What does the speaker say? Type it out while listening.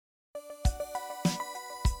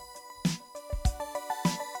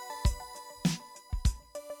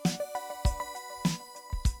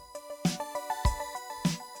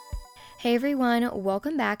Hey everyone,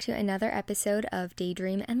 welcome back to another episode of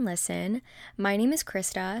Daydream and Listen. My name is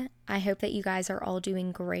Krista. I hope that you guys are all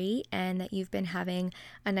doing great and that you've been having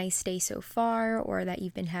a nice day so far or that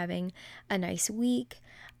you've been having a nice week.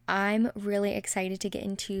 I'm really excited to get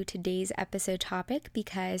into today's episode topic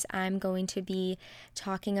because I'm going to be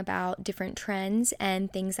talking about different trends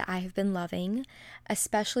and things that I have been loving,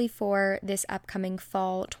 especially for this upcoming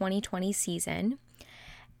fall 2020 season.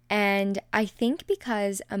 And I think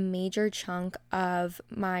because a major chunk of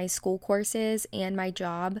my school courses and my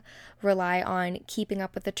job rely on keeping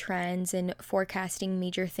up with the trends and forecasting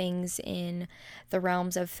major things in the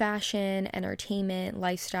realms of fashion, entertainment,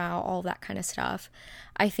 lifestyle, all that kind of stuff,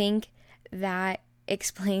 I think that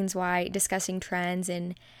explains why discussing trends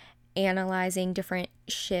and analyzing different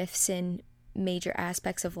shifts in major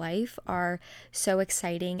aspects of life are so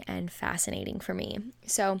exciting and fascinating for me.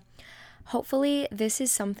 So, hopefully, this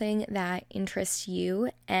is something that interests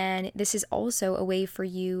you, and this is also a way for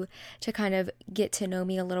you to kind of get to know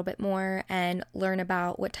me a little bit more and learn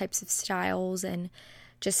about what types of styles and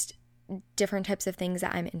just different types of things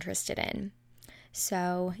that I'm interested in.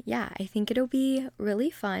 So, yeah, I think it'll be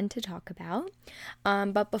really fun to talk about.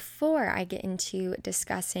 But before I get into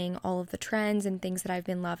discussing all of the trends and things that I've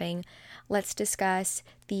been loving, let's discuss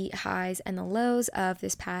the highs and the lows of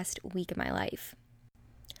this past week of my life.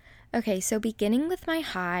 Okay, so beginning with my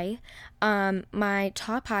high, my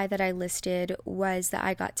top high that I listed was that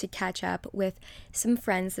I got to catch up with some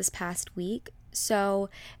friends this past week. So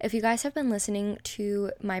if you guys have been listening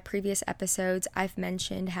to my previous episodes, I've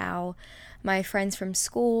mentioned how my friends from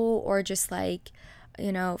school or just friends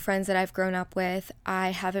that I've grown up with,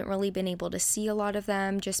 I haven't really been able to see a lot of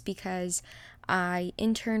them just because I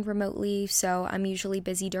interned remotely, so I'm usually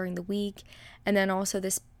busy during the week. And then also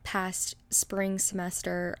this past spring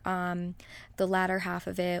semester, the latter half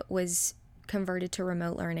of it was converted to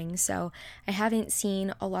remote learning. So I haven't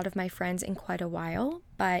seen a lot of my friends in quite a while,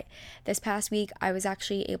 but this past week I was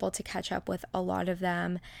actually able to catch up with a lot of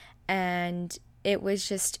them, and it was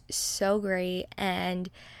just so great, and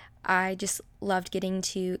I just loved getting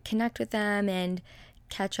to connect with them and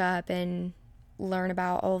catch up and learn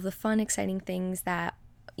about all of the fun, exciting things that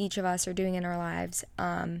each of us are doing in our lives.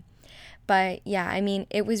 But yeah, I mean,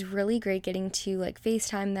 it was really great getting to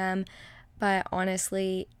FaceTime them, but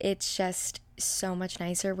honestly, it's just so much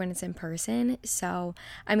nicer when it's in person. So,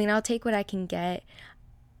 I mean, I'll take what I can get,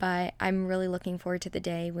 but I'm really looking forward to the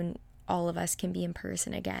day when all of us can be in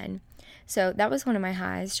person again. So that was one of my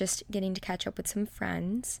highs, just getting to catch up with some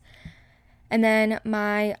friends. And then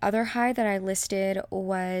my other high that I listed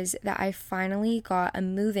was that I finally got a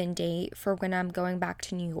move-in date for when I'm going back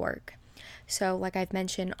to New York. So like I've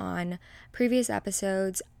mentioned on previous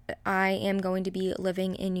episodes, I am going to be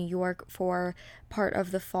living in New York for part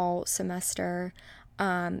of the fall semester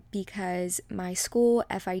because my school,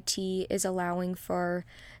 FIT, is allowing for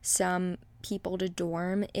some people to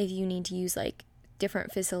dorm if you need to use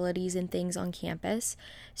different facilities and things on campus.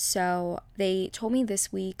 So they told me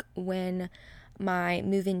this week when my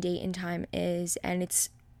move-in date and time is, and it's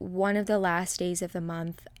one of the last days of the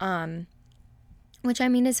month, which I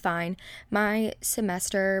mean is fine. My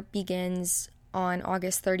semester begins on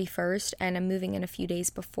August 31st and I'm moving in a few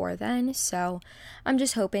days before then, so I'm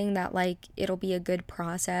just hoping that it'll be a good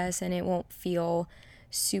process and it won't feel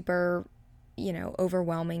super,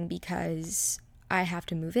 overwhelming because I have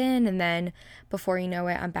to move in and then before you know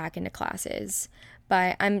it, I'm back into classes.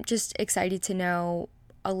 But I'm just excited to know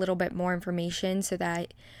a little bit more information so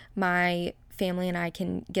that my family and I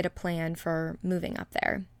can get a plan for moving up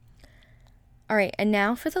there. All right, and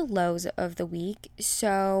now for the lows of the week.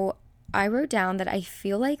 So I wrote down that I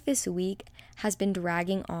feel like this week has been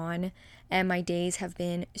dragging on and my days have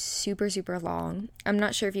been super, super long. I'm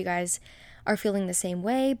not sure if you guys are feeling the same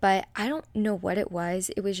way, but I don't know what it was.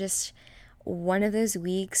 It was just one of those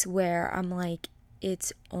weeks where I'm like,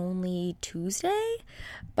 it's only Tuesday,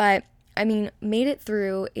 but I mean, made it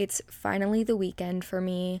through. It's finally the weekend for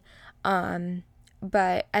me.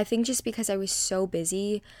 But I think just because I was so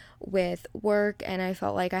busy with work and I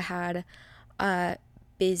felt like I had a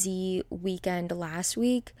busy weekend last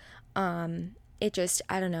week, it just,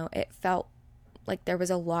 I don't know, it felt like there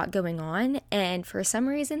was a lot going on, and for some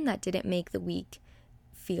reason that didn't make the week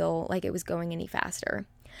feel like it was going any faster.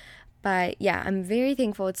 But yeah, I'm very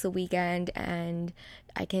thankful it's the weekend and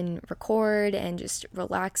I can record and just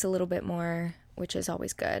relax a little bit more, which is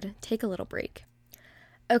always good. Take a little break.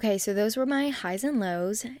 Okay, so those were my highs and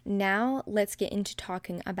lows. Now let's get into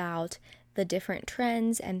talking about the different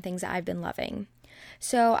trends and things that I've been loving.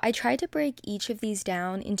 So I tried to break each of these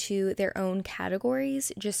down into their own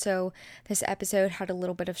categories just so this episode had a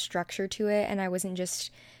little bit of structure to it and I wasn't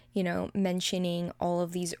just, mentioning all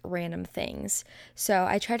of these random things. So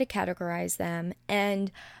I try to categorize them,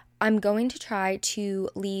 and I'm going to try to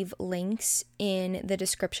leave links in the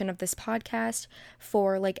description of this podcast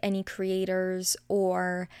for like any creators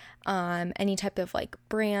or any type of like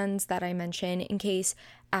brands that I mention, in case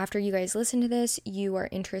after you guys listen to this, you are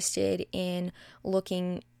interested in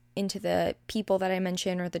looking into the people that I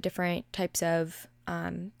mention or the different types of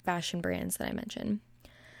fashion brands that I mention.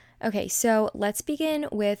 Okay, so let's begin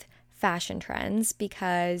with fashion trends,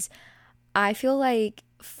 because I feel like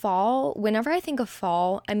fall, whenever I think of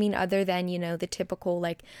fall, I mean, other than, the typical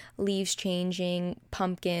like leaves changing,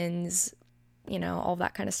 pumpkins, all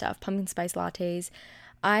that kind of stuff, pumpkin spice lattes,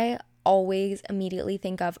 I always immediately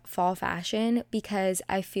think of fall fashion, because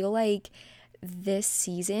I feel like this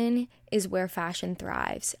season is where fashion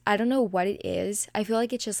thrives. I don't know what it is. I feel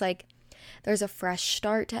like it's just like there's a fresh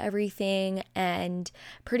start to everything, and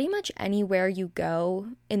pretty much anywhere you go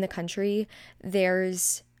in the country,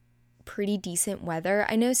 there's pretty decent weather.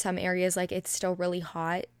 I know some areas like it's still really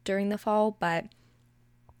hot during the fall, but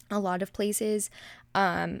a lot of places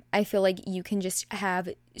I feel like you can just have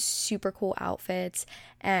super cool outfits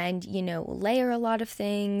and layer a lot of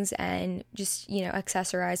things and just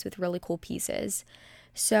accessorize with really cool pieces.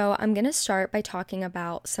 So I'm going to start by talking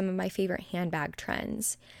about some of my favorite handbag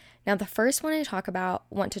trends. Now, the first one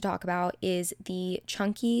want to talk about is the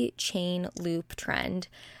chunky chain loop trend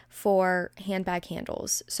for handbag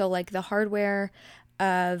handles. So like the hardware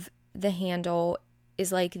of the handle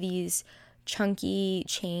is like these chunky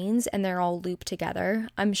chains, and they're all looped together.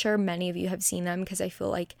 I'm sure many of you have seen them because I feel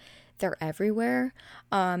like they're everywhere.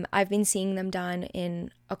 I've been seeing them done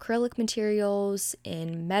in acrylic materials,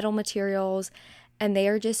 in metal materials, and they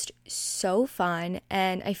are just so fun,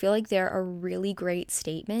 and I feel like they're a really great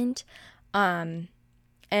statement. And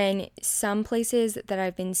some places that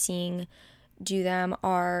I've been seeing do them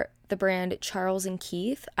are the brand Charles and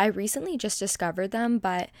Keith. I recently just discovered them,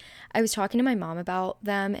 but I was talking to my mom about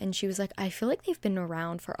them, and she was like, I feel like they've been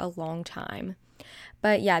around for a long time.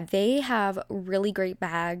 But yeah, they have really great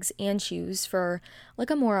bags and shoes for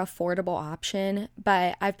like a more affordable option,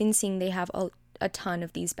 but I've been seeing they have a ton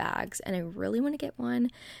of these bags, and I really want to get one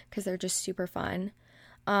because they're just super fun.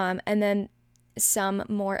 And then some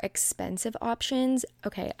more expensive options.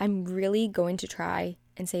 Okay, I'm really going to try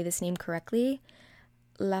and say this name correctly.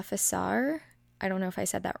 Lafessar. I don't know if I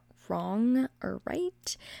said that wrong or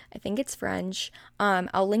right. I think it's French.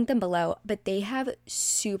 I'll link them below, but they have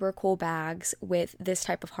super cool bags with this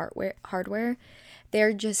type of hardware.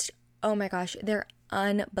 They're just, oh my gosh, they're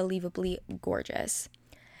unbelievably gorgeous.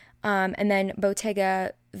 And then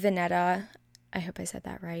Bottega Veneta, I hope I said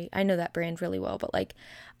that right. I know that brand really well, but like,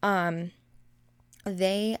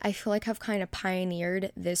 they, I feel like, have kind of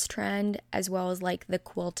pioneered this trend, as well as like the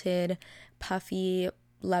quilted, puffy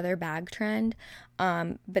leather bag trend.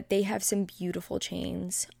 But they have some beautiful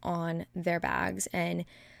chains on their bags, and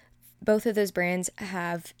both of those brands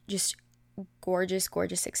have just gorgeous,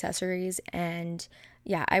 gorgeous accessories. And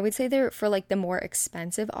yeah, I would say they're for like the more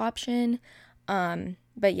expensive option.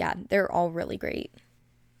 But yeah, they're all really great.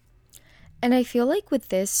 And I feel like with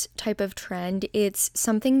this type of trend, it's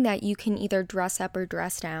something that you can either dress up or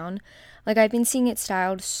dress down. Like I've been seeing it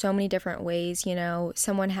styled so many different ways.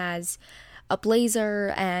 Someone has a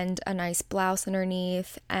blazer and a nice blouse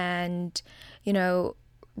underneath, and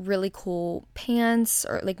really cool pants,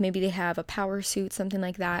 or like maybe they have a power suit, something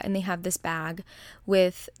like that, and they have this bag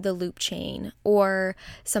with the loop chain, or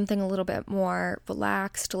something a little bit more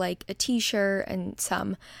relaxed like a t-shirt and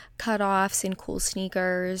some cutoffs and cool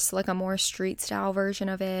sneakers, like a more street style version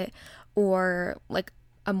of it, or like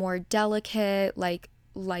a more delicate, like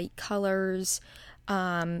light colors,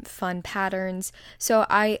 fun patterns. So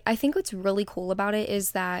I think what's really cool about it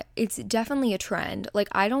is that it's definitely a trend. Like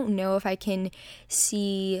I don't know if I can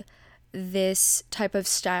see this type of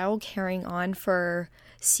style carrying on for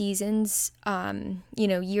seasons,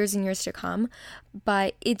 years and years to come,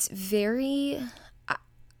 but it's very,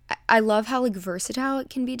 I love how like versatile it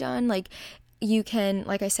can be done. Like you can,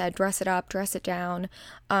 like I said, dress it up, dress it down.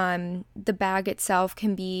 The bag itself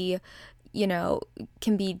can be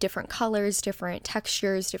different colors, different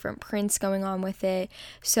textures, different prints going on with it.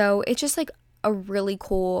 So it's just like a really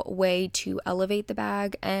cool way to elevate the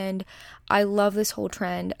bag. And I love this whole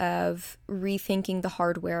trend of rethinking the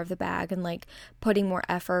hardware of the bag and like putting more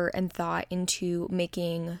effort and thought into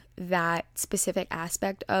making that specific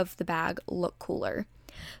aspect of the bag look cooler.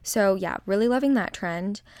 So yeah, really loving that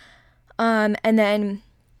trend. And then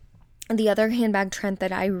the other handbag trend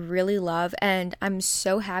that I really love, and I'm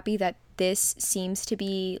so happy that this seems to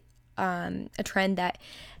be a trend that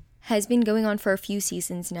has been going on for a few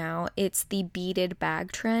seasons now. It's the beaded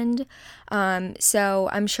bag trend. So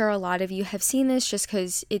I'm sure a lot of you have seen this just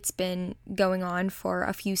because it's been going on for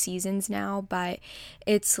a few seasons now, but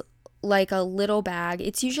it's like a little bag.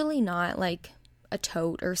 It's usually not like a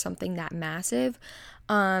tote or something that massive,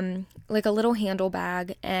 like a little handle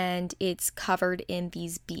bag, and it's covered in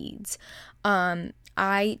these beads.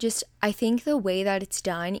 I think the way that it's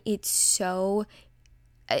done, it's so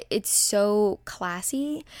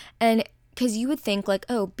classy, and because you would think like,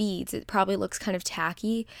 oh, beads, it probably looks kind of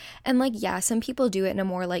tacky, and like, yeah, some people do it in a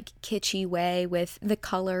more like kitschy way with the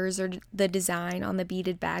colors or the design on the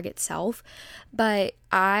beaded bag itself, but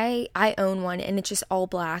I own one, and it's just all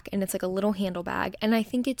black, and it's like a little handle bag, and I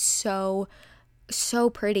think it's so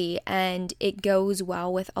pretty, and it goes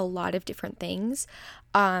well with a lot of different things,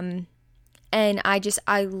 and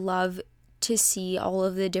I love to see all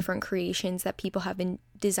of the different creations that people have been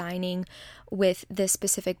designing with this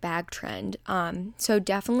specific bag trend. So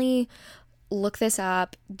definitely look this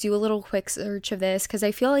up, do a little quick search of this, because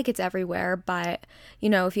I feel like it's everywhere, but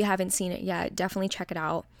if you haven't seen it yet, definitely check it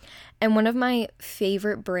out. And one of my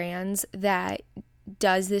favorite brands that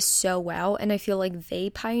does this so well, and I feel like they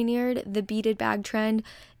pioneered the beaded bag trend,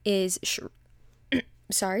 is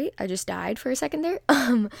sorry, I just died for a second there,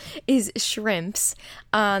 is Shrimps.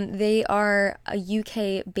 They are a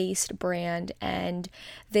UK based brand, and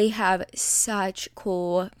they have such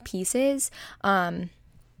cool pieces. A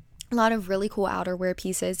lot of really cool outerwear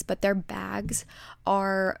pieces, but their bags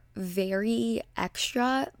are very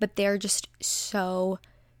extra, but they're just so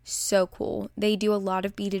cool. They do a lot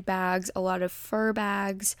of beaded bags, a lot of fur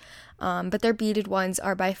bags, but their beaded ones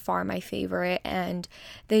are by far my favorite, and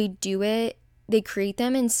they create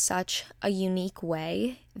them in such a unique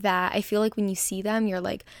way that I feel like when you see them, you're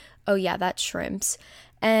like, oh yeah, that's Shrimps.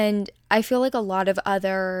 And I feel like a lot of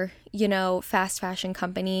other, fast fashion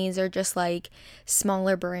companies or just like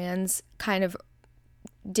smaller brands kind of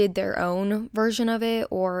did their own version of it,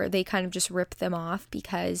 or they kind of just ripped them off,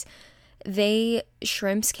 because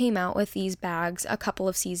Shrimps came out with these bags a couple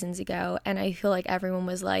of seasons ago, and I feel like everyone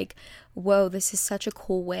was like, whoa, this is such a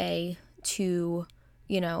cool way to,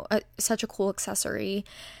 such a cool accessory.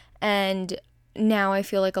 And now I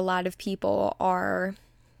feel like a lot of people are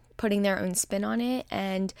putting their own spin on it,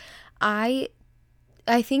 and I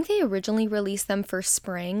think they originally released them for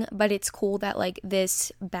spring, but it's cool that like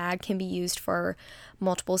this bag can be used for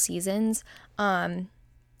multiple seasons. And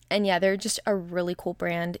yeah, they're just a really cool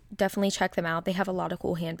brand. Definitely check them out. They have a lot of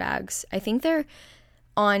cool handbags. I think they're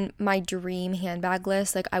on my dream handbag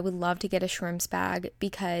list. Like, I would love to get a Shrimps bag,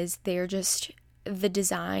 because they're just, the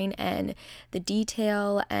design and the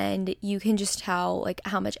detail, and you can just tell like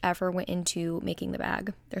how much effort went into making the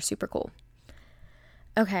bag. They're super cool.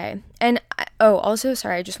 Okay. And also,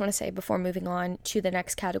 sorry, I just want to say before moving on to the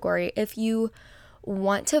next category, if you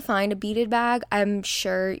want to find a beaded bag, I'm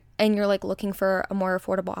sure, and you're like looking for a more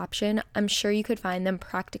affordable option, I'm sure you could find them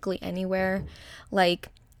practically anywhere, like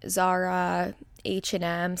Zara,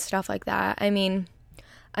 H&M, stuff like that. I mean,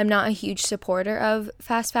 I'm not a huge supporter of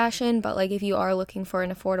fast fashion, but like if you are looking for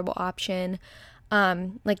an affordable option,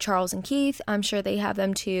 like Charles & Keith, I'm sure they have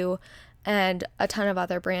them too, and a ton of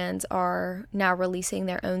other brands are now releasing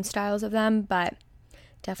their own styles of them, but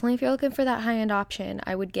definitely if you're looking for that high-end option,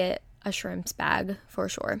 I would get a Shrimps bag for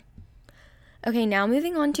sure. Okay, now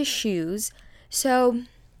moving on to shoes. So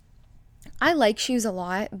I like shoes a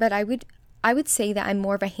lot, but I would say that I'm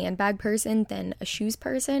more of a handbag person than a shoes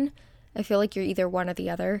person. I feel like you're either one or the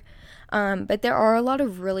other. But there are a lot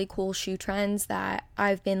of really cool shoe trends that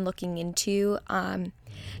I've been looking into.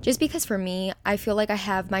 Just because for me, I feel like I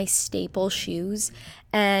have my staple shoes,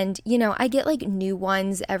 and I get like new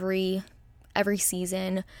ones every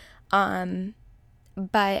season.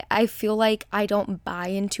 But I feel like I don't buy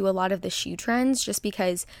into a lot of the shoe trends, just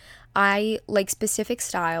because I like specific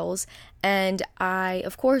styles, and I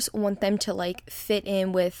of course want them to like fit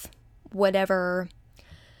in with whatever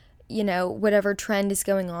trend is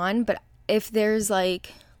going on. But if there's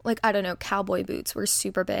like I don't know, cowboy boots were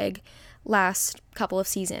super big last couple of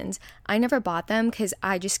seasons. I never bought them because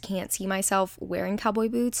I just can't see myself wearing cowboy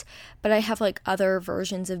boots, but I have like other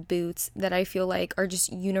versions of boots that I feel like are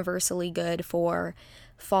just universally good for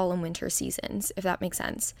fall and winter seasons, if that makes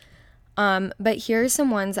sense. But here are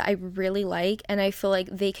some ones that I really like, and I feel like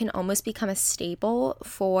they can almost become a staple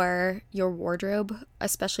for your wardrobe,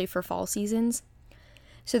 especially for fall seasons.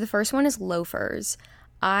 So the first one is loafers.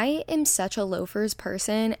 I am such a loafers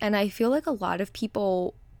person, and I feel like a lot of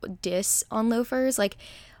people diss on loafers. Like,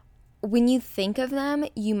 when you think of them,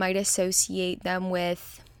 you might associate them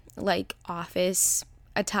with like office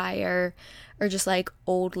attire or just like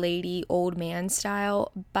old lady, old man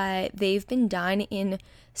style, but they've been done in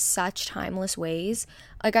such timeless ways.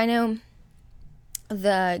 Like, I know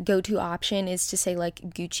the go-to option is to say like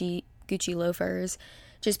Gucci loafers,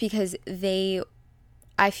 just because they,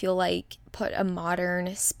 I feel like, put a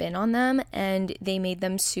modern spin on them, and they made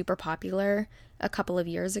them super popular a couple of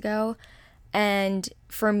years ago. And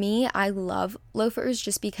for me, I love loafers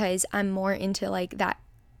just because I'm more into like that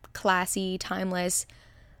classy, timeless,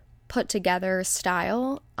 put together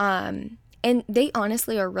style. And they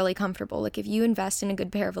honestly are really comfortable. Like, if you invest in a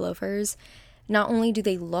good pair of loafers, not only do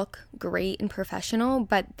they look great and professional,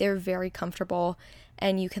 but they're very comfortable,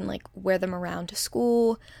 and you can like wear them around to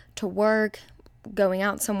school, to work, going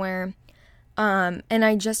out somewhere. And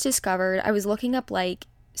I just discovered, I was looking up like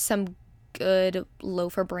some good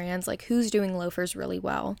loafer brands, like who's doing loafers really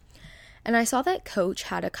well. And I saw that Coach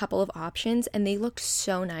had a couple of options and they looked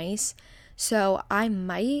so nice. So I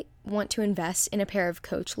might want to invest in a pair of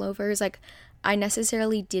Coach loafers. Like, I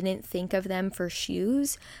necessarily didn't think of them for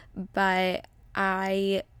shoes, but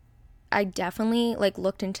I definitely like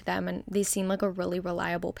looked into them, and they seem like a really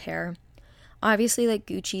reliable pair. Obviously, like,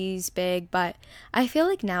 Gucci's big, but I feel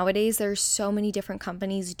like nowadays there's so many different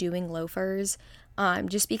companies doing loafers,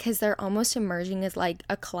 just because they're almost emerging as like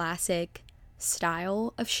a classic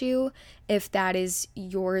style of shoe, if that is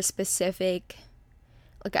your specific,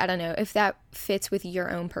 like, I don't know, if that fits with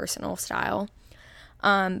your own personal style.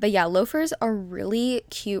 But yeah, loafers are really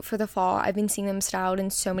cute for the fall. I've been seeing them styled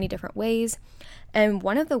in so many different ways. And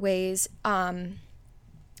one of the ways I've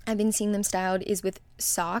been seeing them styled is with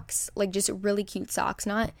socks, like just really cute socks,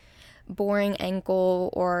 not boring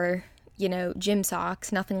ankle or, gym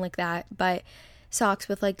socks, nothing like that, but socks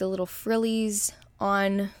with like the little frillies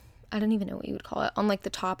on, I don't even know what you would call it, on like the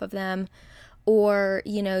top of them, or,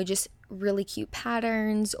 just really cute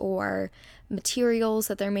patterns or materials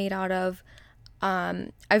that they're made out of.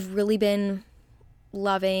 I've really been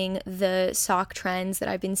loving the sock trends that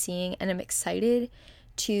I've been seeing, and I'm excited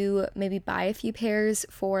to maybe buy a few pairs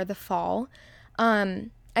for the fall. I've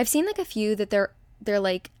seen like a few that they're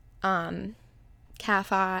like calf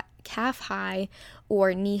high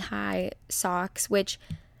or knee high socks, which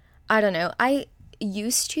I don't know. I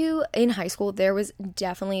used to, in high school, there was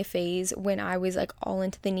definitely a phase when I was like all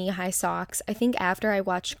into the knee high socks. I think after I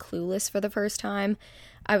watched Clueless for the first time,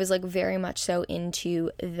 I was like very much so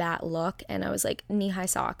into that look, and I was like, knee high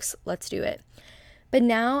socks, let's do it. But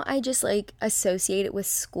now I just like associate it with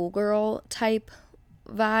schoolgirl type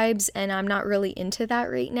vibes, and I'm not really into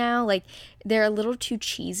that right now. Like, they're a little too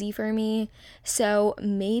cheesy for me. So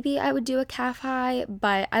maybe I would do a calf high,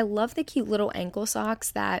 but I love the cute little ankle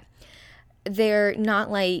socks that they're not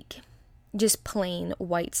like just plain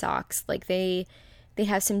white socks. Like, they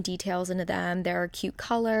have some details into them. They're a cute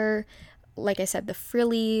color. Like I said, the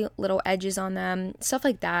frilly little edges on them, stuff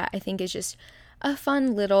like that, I think is just a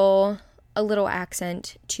fun little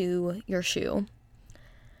accent to your shoe.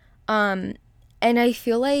 And I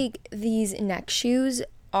feel like these neck shoes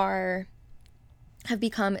have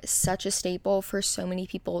become such a staple for so many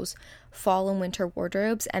people's fall and winter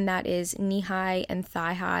wardrobes, and that is knee-high and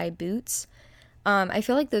thigh-high boots. I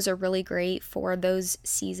feel like those are really great for those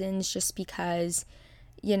seasons, just because,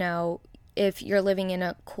 if you're living in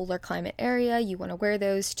a cooler climate area, you want to wear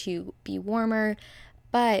those to be warmer,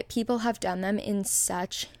 but people have done them in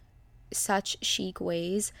such chic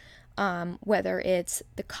ways, whether it's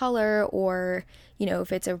the color or,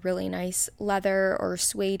 if it's a really nice leather or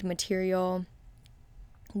suede material,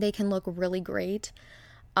 they can look really great.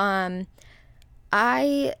 I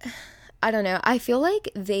don't know. I feel like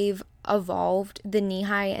they've evolved, the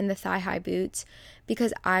knee-high and the thigh-high boots,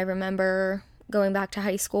 because I remember going back to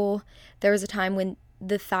high school, there was a time when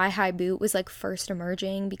the thigh-high boot was like first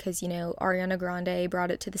emerging because, Ariana Grande brought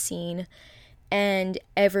it to the scene, and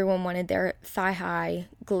everyone wanted their thigh-high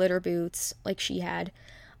glitter boots like she had,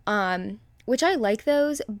 which I like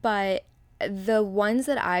those, but the ones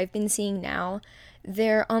that I've been seeing now,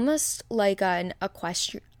 they're almost like an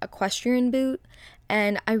equestrian boot,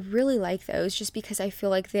 and I really like those just because I feel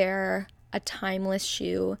like they're a timeless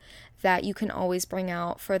shoe that you can always bring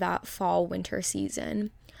out for that fall winter season.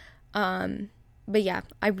 But yeah,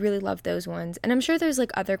 I really love those ones, and I'm sure there's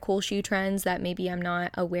like other cool shoe trends that maybe I'm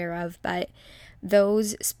not aware of, but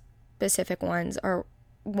those specific ones are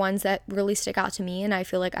ones that really stick out to me, and I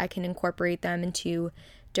feel like I can incorporate them into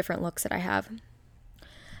different looks that I have.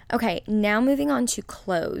 Okay, now moving on to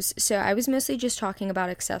clothes. So I was mostly just talking about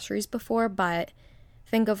accessories before, but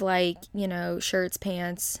think of like, shirts,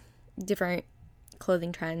 pants, different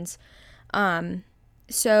clothing trends.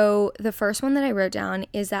 So the first one that I wrote down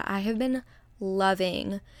is that I have been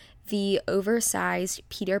loving the oversized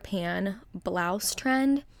Peter Pan blouse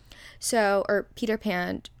trend. So, or Peter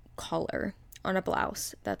Pan collar on a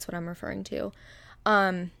blouse. That's what I'm referring to.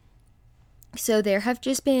 So there have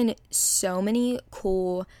just been so many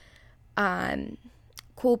cool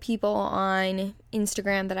people on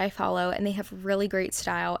Instagram that I follow, and they have really great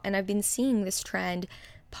style, and I've been seeing this trend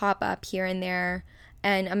pop up here and there,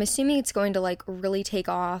 and I'm assuming it's going to like really take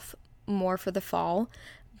off more for the fall,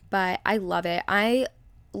 but I love it. I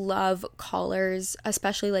love collars,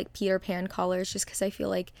 especially like Peter Pan collars, just because I feel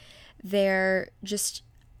like they're just,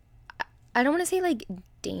 I don't want to say like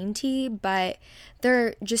dainty, but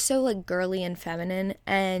they're just so like girly and feminine,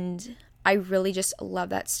 and I really just love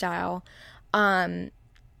that style.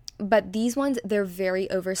 But these ones, they're very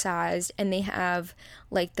oversized, and they have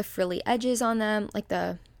like the frilly edges on them, like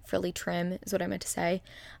the frilly trim is what I meant to say.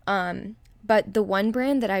 But the one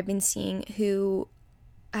brand that I've been seeing who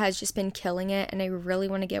has just been killing it, and I really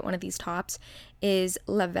want to get one of these tops, is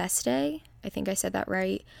La Veste. I think I said that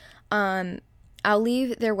right. I'll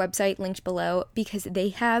leave their website linked below because they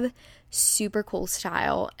have super cool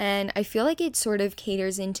style, and I feel like it sort of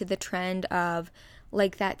caters into the trend of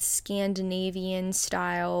like that Scandinavian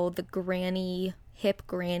style, the hip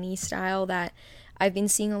granny style that I've been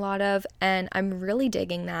seeing a lot of, and I'm really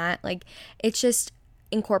digging that. Like, it's just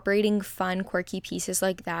incorporating fun, quirky pieces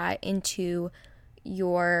like that into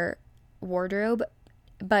your wardrobe,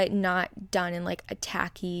 but not done in like a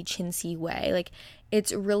tacky, chintzy way. Like,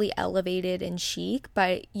 it's really elevated and chic,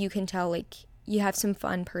 but you can tell like you have some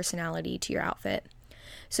fun personality to your outfit.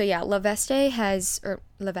 So yeah, La Veste,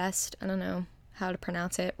 I don't know how to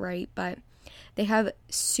pronounce it right, but they have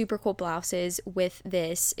super cool blouses with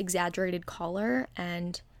this exaggerated collar,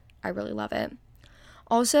 and I really love it.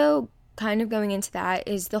 Also, kind of going into that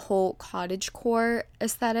is the whole cottagecore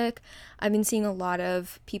aesthetic. I've been seeing a lot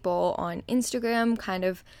of people on Instagram kind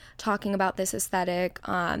of talking about this aesthetic.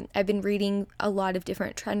 I've been reading a lot of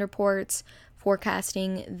different trend reports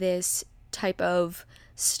forecasting this type of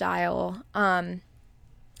style.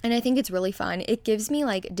 And I think it's really fun. It gives me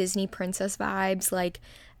like Disney princess vibes, like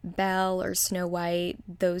Belle or Snow White,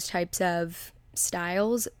 those types of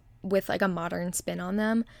styles with like a modern spin on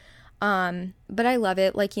them. But I love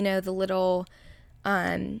it. Like, you know, the little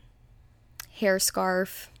hair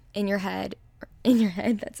scarf in your head,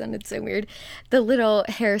 that sounded so weird. The little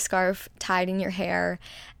hair scarf tied in your hair,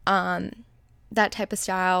 that type of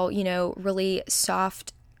style, you know, really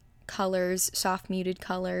soft colors, soft muted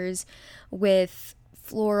colors with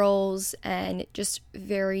florals and just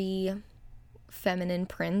very feminine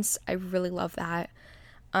prints. I really love that.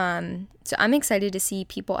 So I'm excited to see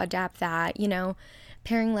people adapt that, you know,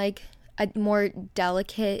 pairing like a more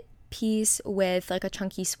delicate piece with like a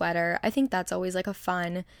chunky sweater. I think that's always like a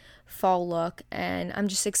fun fall look, and I'm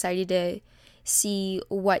just excited to see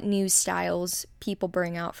what new styles people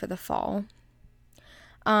bring out for the fall.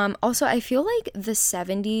 Also, I feel like the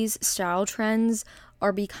 70s style trends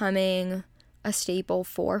are becoming a staple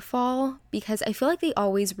for fall, because I feel like they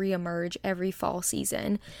always reemerge every fall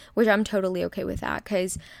season, which I'm totally okay with that,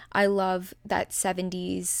 because I love that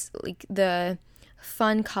 70s, like the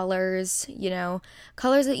fun colors, you know,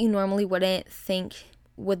 colors that you normally wouldn't think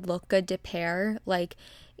would look good to pair, like,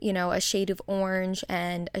 you know, a shade of orange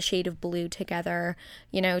and a shade of blue together.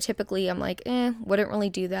 You know, typically I'm like, wouldn't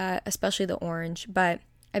really do that, especially the orange, but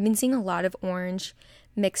I've been seeing a lot of orange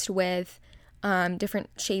mixed with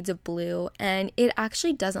different shades of blue, and it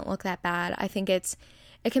actually doesn't look that bad. I think it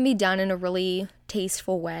can be done in a really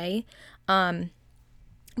tasteful way.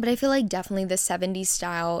 But I feel like definitely the 70s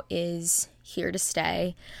style is here to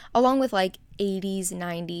stay, along with like 80s,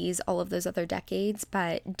 90s, all of those other decades,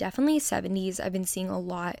 but definitely 70s. I've been seeing a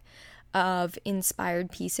lot of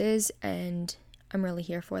inspired pieces, and I'm really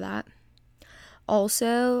here for that.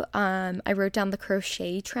 Also, I wrote down the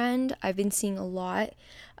crochet trend. I've been seeing a lot,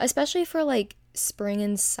 especially for like spring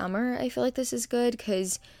and summer. I feel like this is good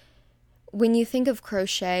because when you think of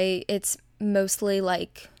crochet, it's mostly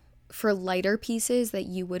like for lighter pieces that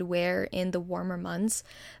you would wear in the warmer months,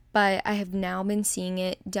 but I have now been seeing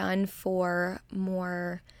it done for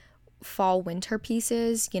more fall winter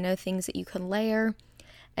pieces, you know, things that you can layer.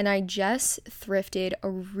 And I just thrifted a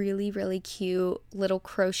really, really cute little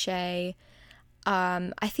crochet,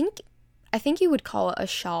 I think you would call it a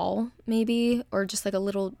shawl maybe, or just like a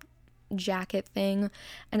little jacket thing,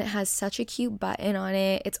 and it has such a cute button on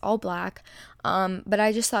it. It's all black, but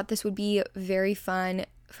I just thought this would be very fun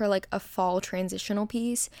for like a fall transitional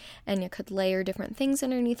piece, and you could layer different things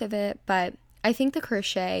underneath of it. But I think the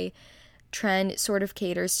crochet trend sort of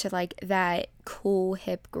caters to like that cool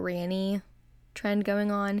hip granny trend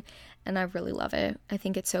going on, and I really love it. I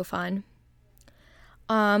think it's so fun.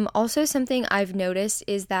 Also something I've noticed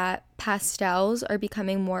is that pastels are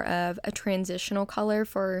becoming more of a transitional color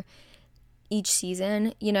for each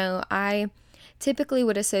season. You know, I typically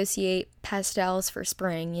would associate pastels for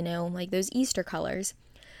spring, you know, like those Easter colors.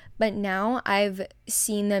 But now I've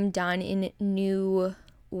seen them done in new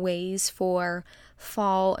ways for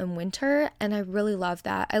fall and winter, and I really love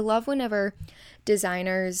that. I love whenever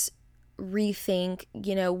designers rethink,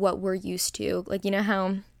 you know, what we're used to. Like, you know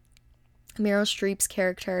how Meryl Streep's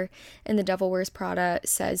character in The Devil Wears Prada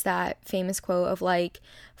says that famous quote of like,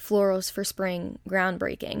 florals for spring,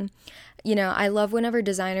 groundbreaking. You know, I love whenever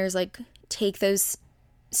designers like take those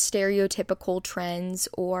stereotypical trends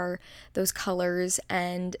or those colors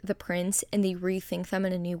and the prints and they rethink them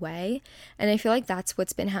in a new way. And I feel like that's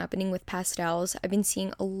what's been happening with pastels. I've been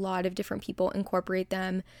seeing a lot of different people incorporate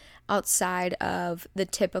them outside of the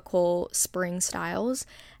typical spring styles.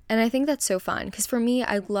 And I think that's so fun because for me,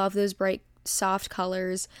 I love those bright, soft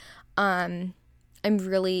colors. I'm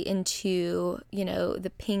really into, you know,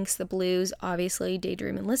 the pinks, the blues, obviously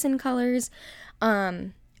Daydream and Listen colors.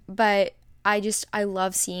 But I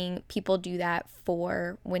love seeing people do that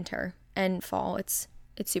for winter and fall. It's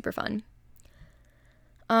super fun.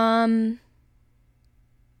 Let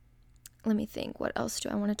me think. What else do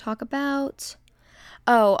I want to talk about?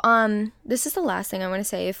 This is the last thing I want to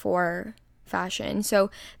say for fashion. So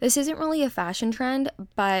this isn't really a fashion trend,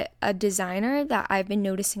 but a designer that I've been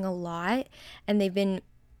noticing a lot, and they've been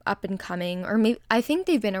up and coming, or maybe I think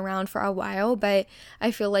they've been around for a while, but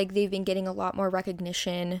I feel like they've been getting a lot more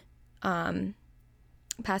recognition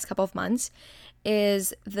past couple of months,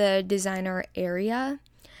 is the designer Area.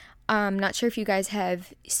 Not sure if you guys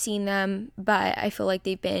have seen them, but I feel like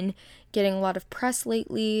they've been getting a lot of press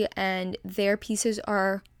lately, and their pieces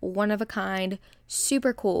are one of a kind,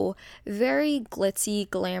 super cool, very glitzy,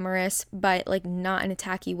 glamorous, but like not in a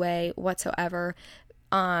tacky way whatsoever.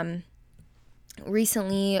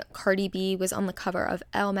 Recently, Cardi B was on the cover of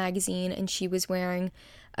Elle magazine, and she was wearing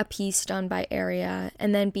a piece done by Area,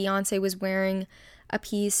 and then Beyonce was wearing a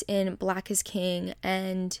piece in Black is King,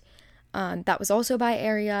 and that was also by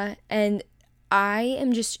Area, and I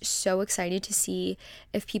am just so excited to see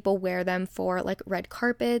if people wear them for like red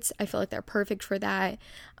carpets. I feel like they're perfect for that.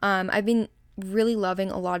 I've been really loving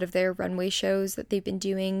a lot of their runway shows that they've been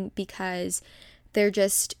doing because they're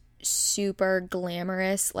just super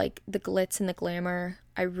glamorous, like the glitz and the glamour.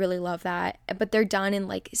 I really love that, but they're done in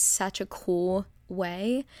like such a cool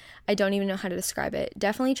way. I don't even know how to describe it.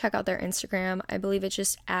 Definitely check out their Instagram. I believe it's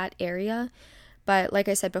just @Area. But like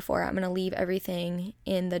I said before, I'm going to leave everything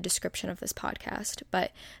in the description of this podcast.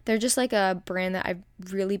 But they're just like a brand that I've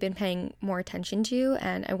really been paying more attention to,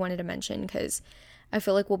 and I wanted to mention because I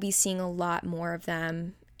feel like we'll be seeing a lot more of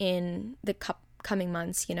them in the coming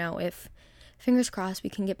months, you know, if fingers crossed we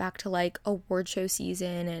can get back to like award show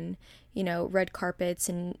season and, you know, red carpets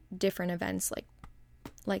and different events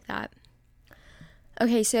like that.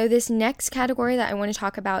 Okay, so this next category that I want to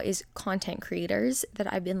talk about is content creators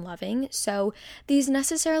that I've been loving. So these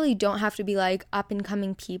necessarily don't have to be like up and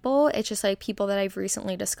coming people. It's just like people that I've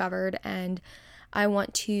recently discovered, and I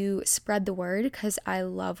want to spread the word because I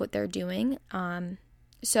love what they're doing.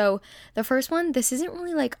 So the first one, this isn't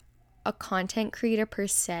really like a content creator per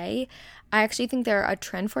se. I actually think they're a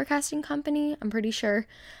trend forecasting company, I'm pretty sure.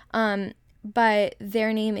 But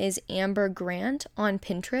their name is Amber Grant on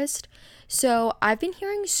Pinterest. So I've been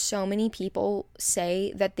hearing so many people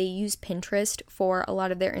say that they use Pinterest for a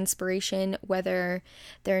lot of their inspiration, whether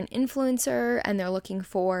they're an influencer and they're looking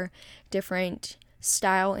for different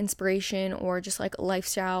style inspiration or just like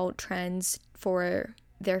lifestyle trends for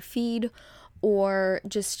their feed, or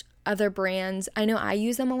just other brands. I know I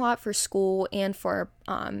use them a lot for school and for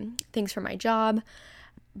things for my job.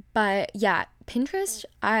 But yeah, Pinterest,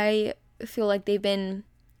 I feel like they've been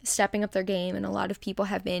stepping up their game, and a lot of people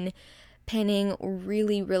have been pinning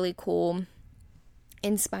really, really cool,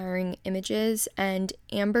 inspiring images. And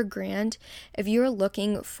Amber Grant, if you're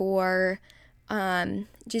looking for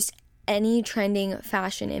just any trending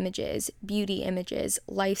fashion images, beauty images,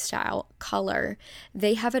 lifestyle, color,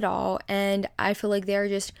 they have it all. And I feel like they're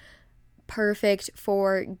just perfect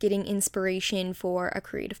for getting inspiration for a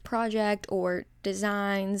creative project or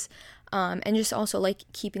designs, and just also like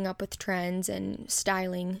keeping up with trends and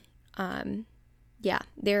styling. Yeah,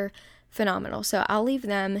 they're phenomenal. So I'll leave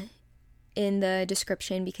them in the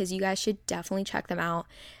description because you guys should definitely check them out.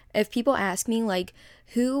 If people ask me like,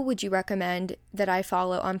 who would you recommend that I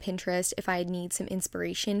follow on Pinterest if I need some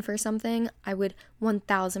inspiration for something, I would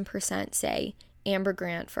 1000% say Amber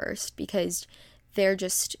Grant first, because they're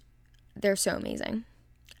so amazing.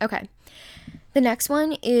 Okay. The next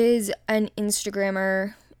one is an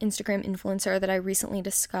Instagrammer, Instagram influencer that I recently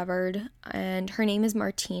discovered, and her name is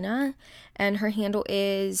Martina, and her handle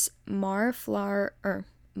is Marfarlane.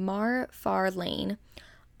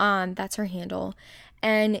 That's her handle,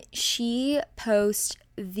 and she posts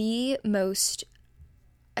the most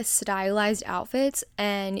stylized outfits,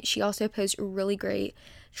 and she also posts really great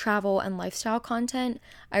travel and lifestyle content.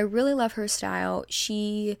 I really love her style.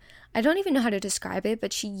 I don't even know how to describe it,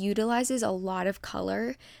 but she utilizes a lot of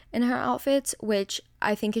color in her outfits, which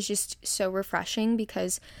I think is just so refreshing,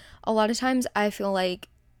 because a lot of times I feel like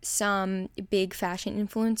some big fashion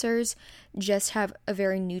influencers just have a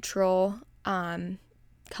very neutral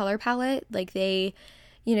color palette. Like they,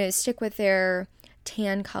 stick with their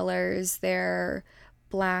tan colors, their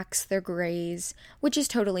blacks, their grays, which is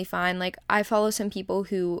totally fine. Like I follow some people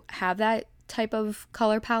who have that type of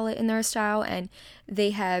color palette in their style, and they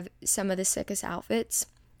have some of the sickest outfits.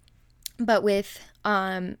 But with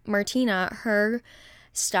Martina, her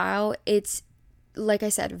style, it's, like I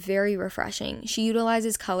said, very refreshing. She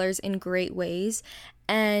utilizes colors in great ways,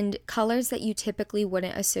 and colors that you typically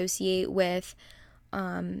wouldn't associate with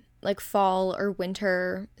like fall or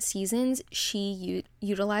winter seasons. She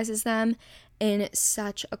utilizes them in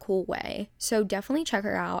such a cool way. So definitely check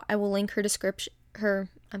her out. I will link her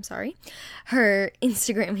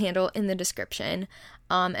Instagram handle in the description.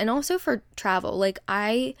 And also for travel, like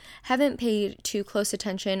I haven't paid too close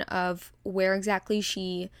attention of where exactly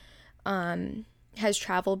she has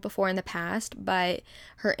traveled before in the past, but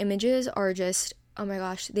her images are just, oh my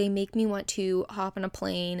gosh, they make me want to hop on a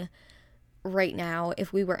plane right now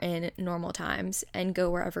if we were in normal times and go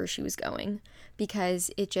wherever she was going, because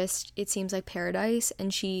it seems like paradise,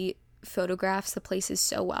 and she photographs the places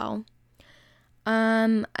so well.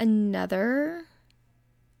 Another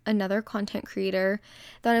content creator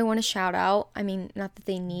that I want to shout out, I mean, not that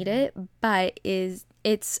they need it, but it's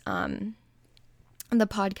the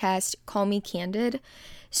podcast Call Me Candid.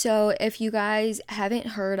 So if you guys haven't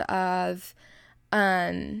heard of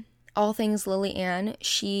All Things Lily Ann,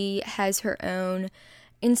 she has her own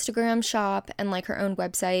Instagram shop and like her own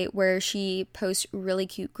website where she posts really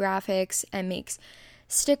cute graphics and makes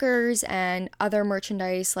stickers and other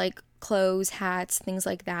merchandise like clothes, hats, things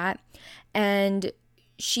like that. And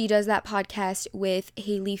she does that podcast with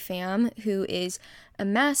Haley Pham, who is a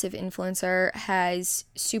massive influencer, has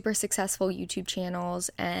super successful YouTube channels,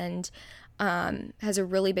 and has a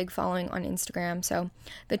really big following on Instagram. So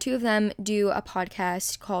the two of them do a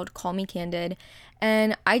podcast called Call Me Candid,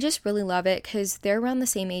 and I just really love it because they're around the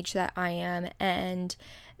same age that I am, and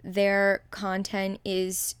their content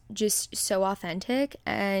is just so authentic,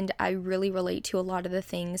 and I really relate to a lot of the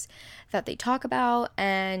things that they talk about,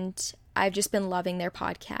 and I've just been loving their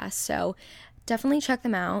podcast. So definitely check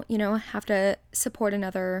them out. Have to support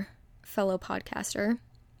another fellow podcaster.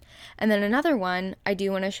 And then another one I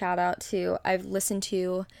do want to shout out to, I've listened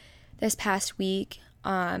to this past week,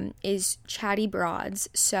 is Chatty Broads.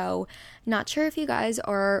 So not sure if you guys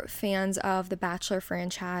are fans of the Bachelor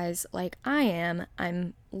franchise like I am.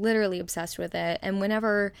 I'm literally obsessed with it. And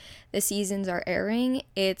whenever the seasons are airing,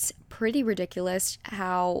 it's pretty ridiculous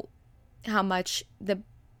how much the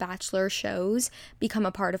Bachelor shows become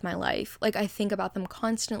a part of my life. Like I think about them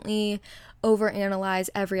constantly, overanalyze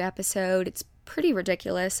every episode. It's pretty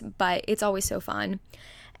ridiculous, but it's always so fun.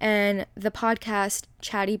 And the podcast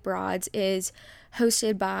Chatty Broads is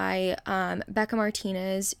hosted by Becca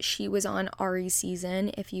Martinez. She was on Ari's season,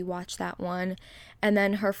 if you watch that one. And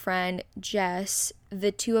then her friend Jess.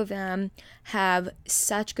 The two of them have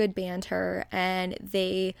such good banter, and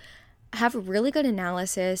they have really good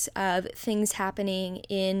analysis of things happening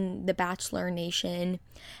in the Bachelor Nation.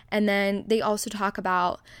 And then they also talk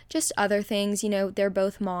about just other things. They're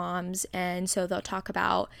both moms, and so they'll talk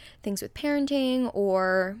about things with parenting,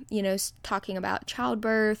 or talking about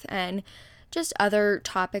childbirth and just other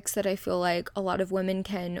topics that I feel like a lot of women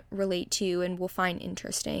can relate to and will find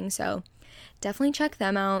interesting. So definitely check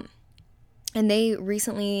them out. And they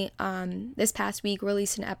recently, this past week,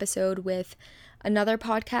 released an episode with another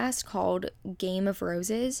podcast called Game of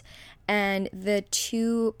Roses, and the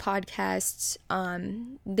two podcasts,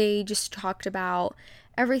 they just talked about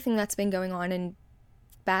everything that's been going on in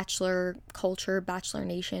Bachelor culture, Bachelor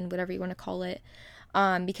Nation, whatever you want to call it,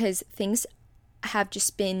 because things have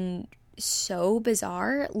just been so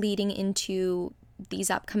bizarre leading into these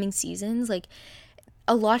upcoming seasons. Like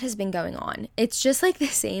a lot has been going on. It's just like the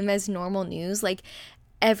same as normal news. Like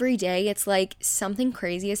every day it's like something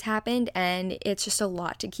crazy has happened, and it's just a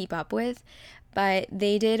lot to keep up with. But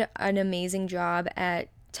they did an amazing job at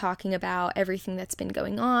talking about everything that's been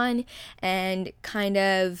going on and kind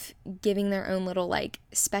of giving their own little like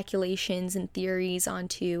speculations and theories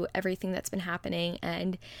onto everything that's been happening,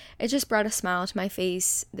 and it just brought a smile to my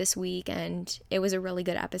face this week, and it was a really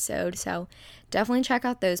good episode. So definitely check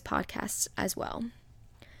out those podcasts as well.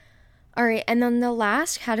 All right, and then the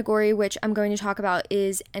last category which I'm going to talk about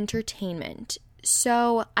is entertainment.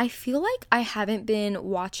 So I feel like I haven't been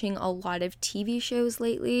watching a lot of TV shows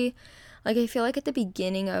lately. Like, I feel like at the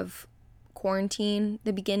beginning of quarantine,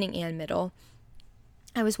 the beginning and middle,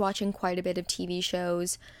 I was watching quite a bit of TV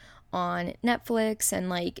shows on Netflix and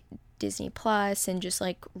like Disney Plus and just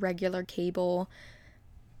like regular cable.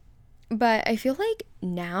 But I feel like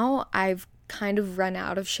now I've kind of run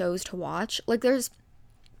out of shows to watch. Like, there's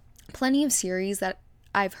plenty of series that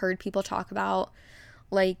I've heard people talk about,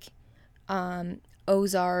 like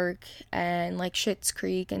Ozark and like Schitt's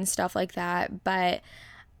Creek and stuff like that, but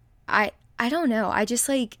I don't know. I just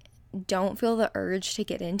like don't feel the urge to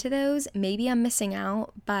get into those. Maybe I'm missing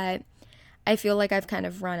out, but I feel like I've kind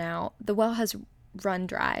of run out. The well has run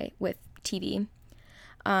dry with TV.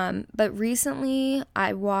 But recently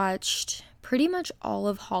I watched pretty much all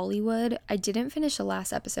of Hollywood. I didn't finish the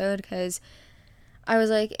last episode because I was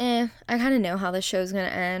like, I kind of know how this show's gonna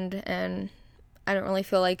end, and I don't really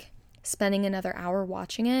feel like spending another hour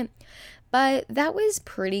watching it. But that was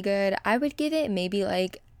pretty good. I would give it maybe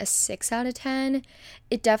like a 6 out of 10.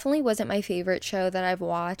 It definitely wasn't my favorite show that I've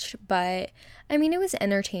watched, but I mean, it was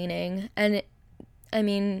entertaining. And I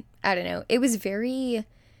mean, I don't know. It was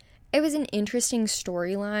an interesting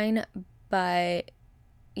storyline, but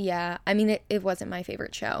yeah, I mean, it wasn't my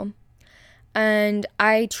favorite show. And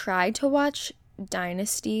I tried to watch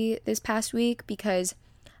Dynasty this past week because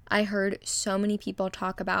I heard so many people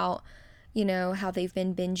talk about, you know, how they've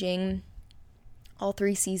been binging all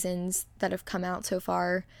 3 seasons that have come out so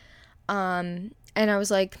far. And I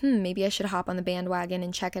was like, maybe I should hop on the bandwagon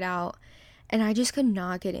and check it out. And I just could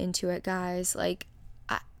not get into it, guys. Like,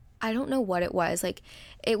 I don't know what it was. Like,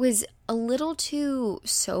 it was a little too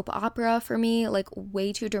soap opera for me, like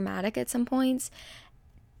way too dramatic at some points,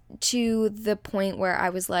 to the point where I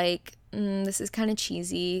was like, this is kind of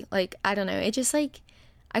cheesy. Like, I don't know. It just like,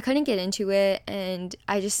 I couldn't get into it, and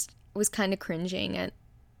I just was kind of cringing at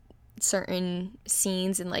certain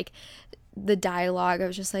scenes and like the dialogue. I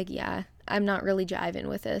was just like, yeah, I'm not really jiving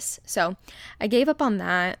with this. So I gave up on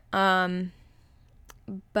that.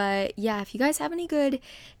 But yeah, if you guys have any good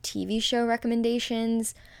TV show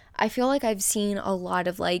recommendations, I feel like I've seen a lot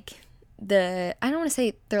of like I don't want to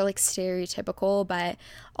say they're like stereotypical, but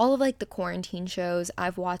all of like the quarantine shows,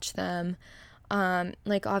 I've watched them.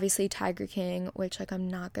 Like obviously Tiger King, which like I'm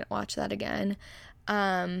not gonna watch that again.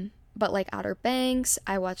 But like Outer Banks,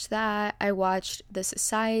 I watched that. I watched The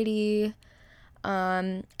Society.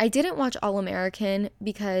 I didn't watch All American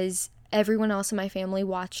because everyone else in my family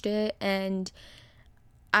watched it, and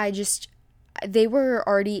they were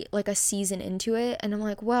already like a season into it, and I'm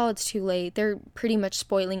like, well, it's too late. They're pretty much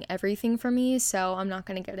spoiling everything for me, so I'm not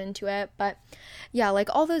gonna get into it. But yeah, like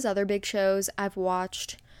all those other big shows I've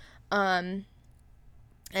watched. And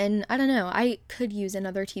I don't know, I could use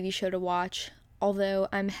another TV show to watch, although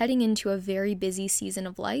I'm heading into a very busy season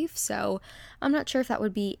of life, so I'm not sure if that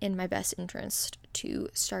would be in my best interest to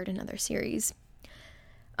start another series.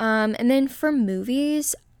 And then for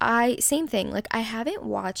movies, same thing, like I haven't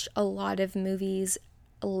watched a lot of movies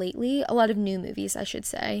lately, a lot of new movies, I should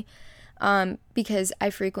say, because I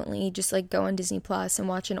frequently just like go on Disney Plus and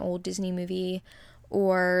watch an old Disney movie,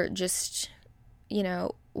 or just, you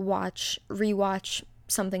know, rewatch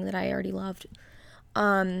something that I already loved.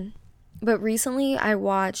 But recently I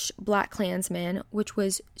watched BlacKkKlansman, which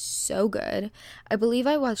was so good. I believe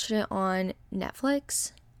I watched it on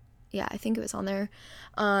Netflix. Yeah, I think it was on there.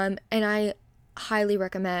 And I highly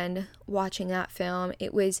recommend watching that film.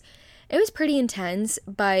 It was pretty intense,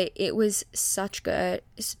 but it was such good.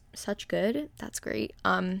 That's great.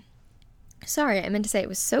 Sorry, I meant to say it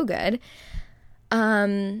was so good.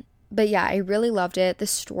 But yeah, I really loved it. The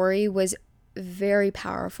story was very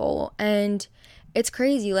powerful, and it's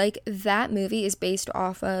crazy. Like, that movie is based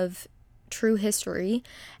off of true history,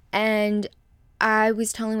 and I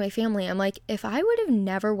was telling my family, I'm like, if I would have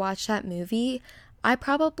never watched that movie, I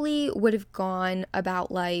probably would have gone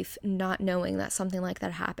about life not knowing that something like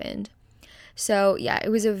that happened. So yeah, it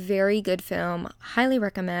was a very good film. Highly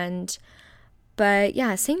recommend. But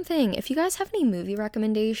yeah, same thing. If you guys have any movie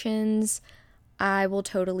recommendations, I will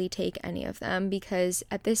totally take any of them, because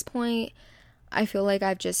at this point, I feel like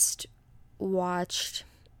I've just watched,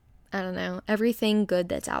 I don't know, everything good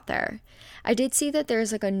that's out there. I did see that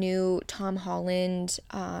there's like a new Tom Holland,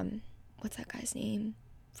 what's that guy's name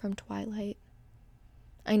from Twilight?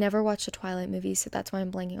 I never watched the Twilight movies, so that's why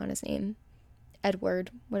I'm blanking on his name. Edward,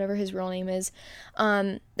 whatever his real name is.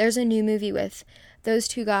 There's a new movie with those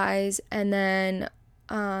two guys, and then,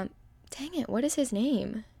 dang it, what is his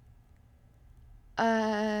name?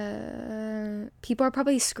 People are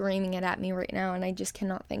probably screaming it at me right now, and I just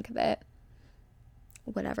cannot think of it.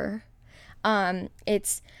 Whatever.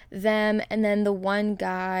 It's them, and then the one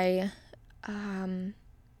guy, Bill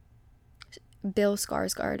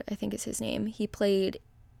Skarsgård, I think is his name. He played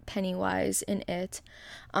Pennywise in It.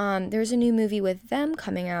 There's a new movie with them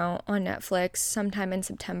coming out on Netflix sometime in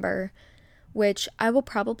September, which I will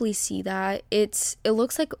probably see that. It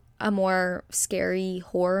looks like a more scary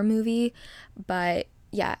horror movie, but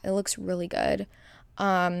yeah, it looks really good.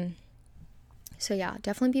 So yeah,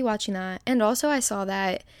 definitely be watching that. And also I saw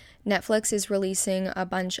that Netflix is releasing a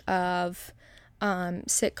bunch of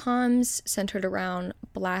sitcoms centered around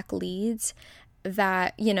Black leads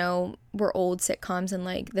that, you know, were old sitcoms in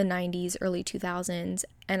like the 90s, early 2000s,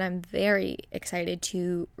 and I'm very excited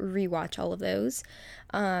to rewatch all of those.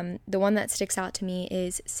 The one that sticks out to me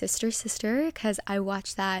is Sister Sister, because I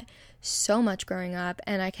watched that so much growing up,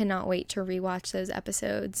 and I cannot wait to rewatch those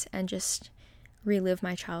episodes and just relive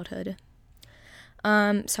my childhood.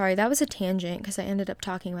 Sorry, that was a tangent because I ended up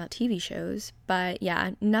talking about TV shows, but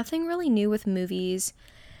yeah, nothing really new with movies.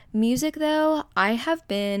 Music though, I've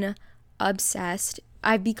become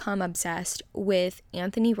obsessed with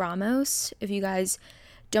Anthony Ramos. If you guys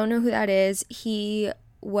don't know who that is, he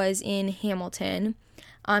was in Hamilton.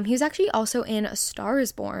 He was actually also in A Star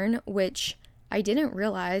is Born, which I didn't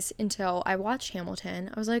realize until I watched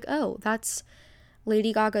Hamilton. I was like, oh, that's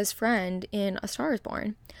Lady Gaga's friend in A Star is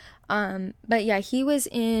Born. But yeah, he was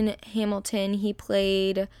in Hamilton. He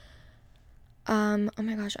played, oh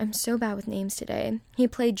my gosh, I'm so bad with names today. He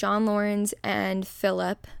played John Laurens and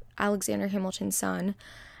Philip, Alexander Hamilton's son,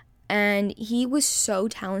 and he was so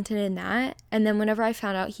talented in that. And then whenever I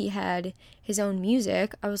found out he had his own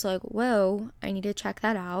music, I was like, whoa, I need to check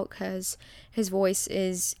that out because his voice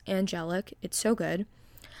is angelic. It's so good.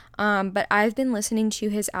 But I've been listening to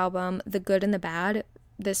his album, The Good and the Bad,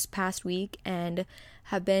 this past week and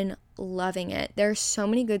have been loving it. There's so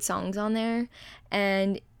many good songs on there,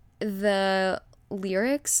 and the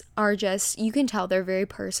lyrics are just, you can tell they're very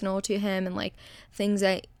personal to him and like things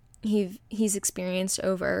that he's experienced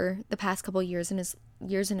over the past couple years in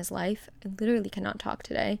his life. I literally cannot talk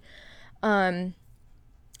today. But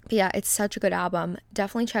yeah, it's such a good album.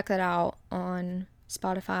 Definitely check that out on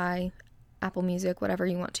Spotify, Apple Music, whatever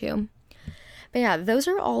you want to. But yeah, those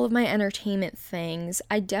are all of my entertainment things.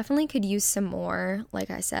 I definitely could use some more, like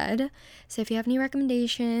I said. So if you have any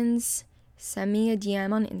recommendations, send me a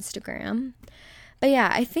DM on Instagram. But yeah,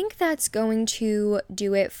 I think that's going to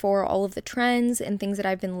do it for all of the trends and things that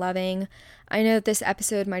I've been loving. I know that this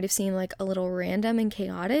episode might have seemed like a little random and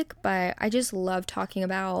chaotic, but I just love talking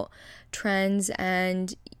about trends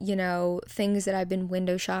and, you know, things that I've been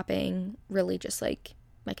window shopping, really just like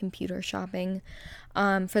my computer shopping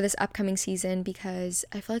for this upcoming season, because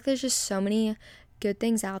I feel like there's just so many good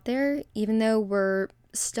things out there, even though we're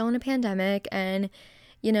still in a pandemic and,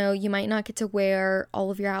 you know, you might not get to wear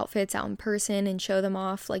all of your outfits out in person and show them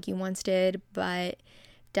off like you once did, but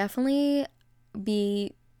definitely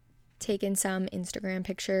be taking some Instagram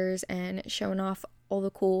pictures and showing off all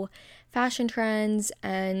the cool fashion trends.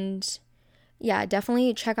 And yeah,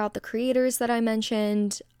 definitely check out the creators that I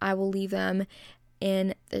mentioned. I will leave them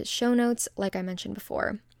in the show notes, like I mentioned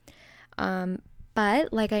before.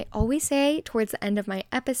 But like I always say towards the end of my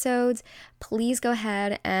episodes, please go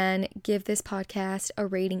ahead and give this podcast a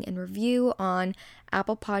rating and review on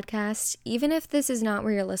Apple Podcasts. Even if this is not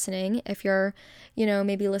where you're listening, if you're, you know,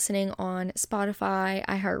 maybe listening on Spotify,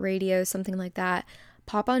 iHeartRadio, something like that,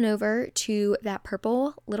 pop on over to that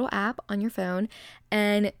purple little app on your phone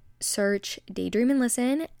and search Daydream and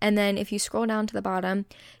Listen, and then if you scroll down to the bottom,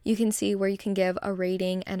 you can see where you can give a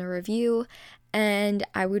rating and a review, and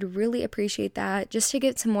I would really appreciate that, just to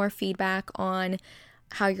get some more feedback on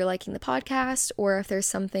how you're liking the podcast, or if there's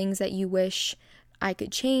some things that you wish I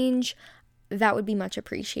could change. That would be much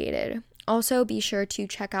appreciated. Also, be sure to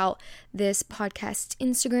check out this podcast's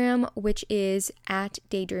Instagram, which is at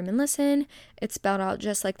Daydream and Listen. It's spelled out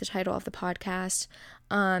just like the title of the podcast.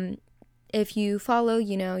 If you follow,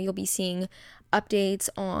 you know, you'll be seeing updates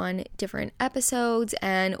on different episodes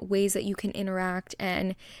and ways that you can interact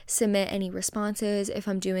and submit any responses. If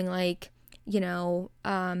I'm doing like, you know,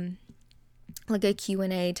 like a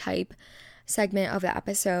Q&A type segment of the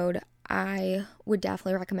episode, I would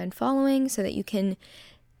definitely recommend following so that you can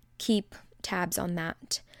keep tabs on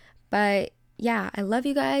that. But yeah, I love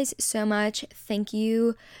you guys so much. Thank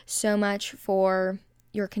you so much for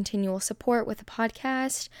your continual support with the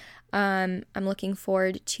podcast. I'm looking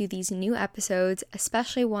forward to these new episodes,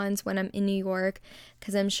 especially ones when I'm in New York,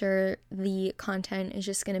 because I'm sure the content is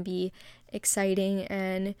just going to be exciting,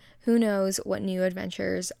 and who knows what new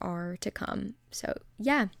adventures are to come. So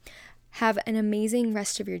yeah, have an amazing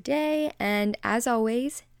rest of your day, and as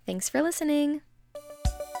always, thanks for listening.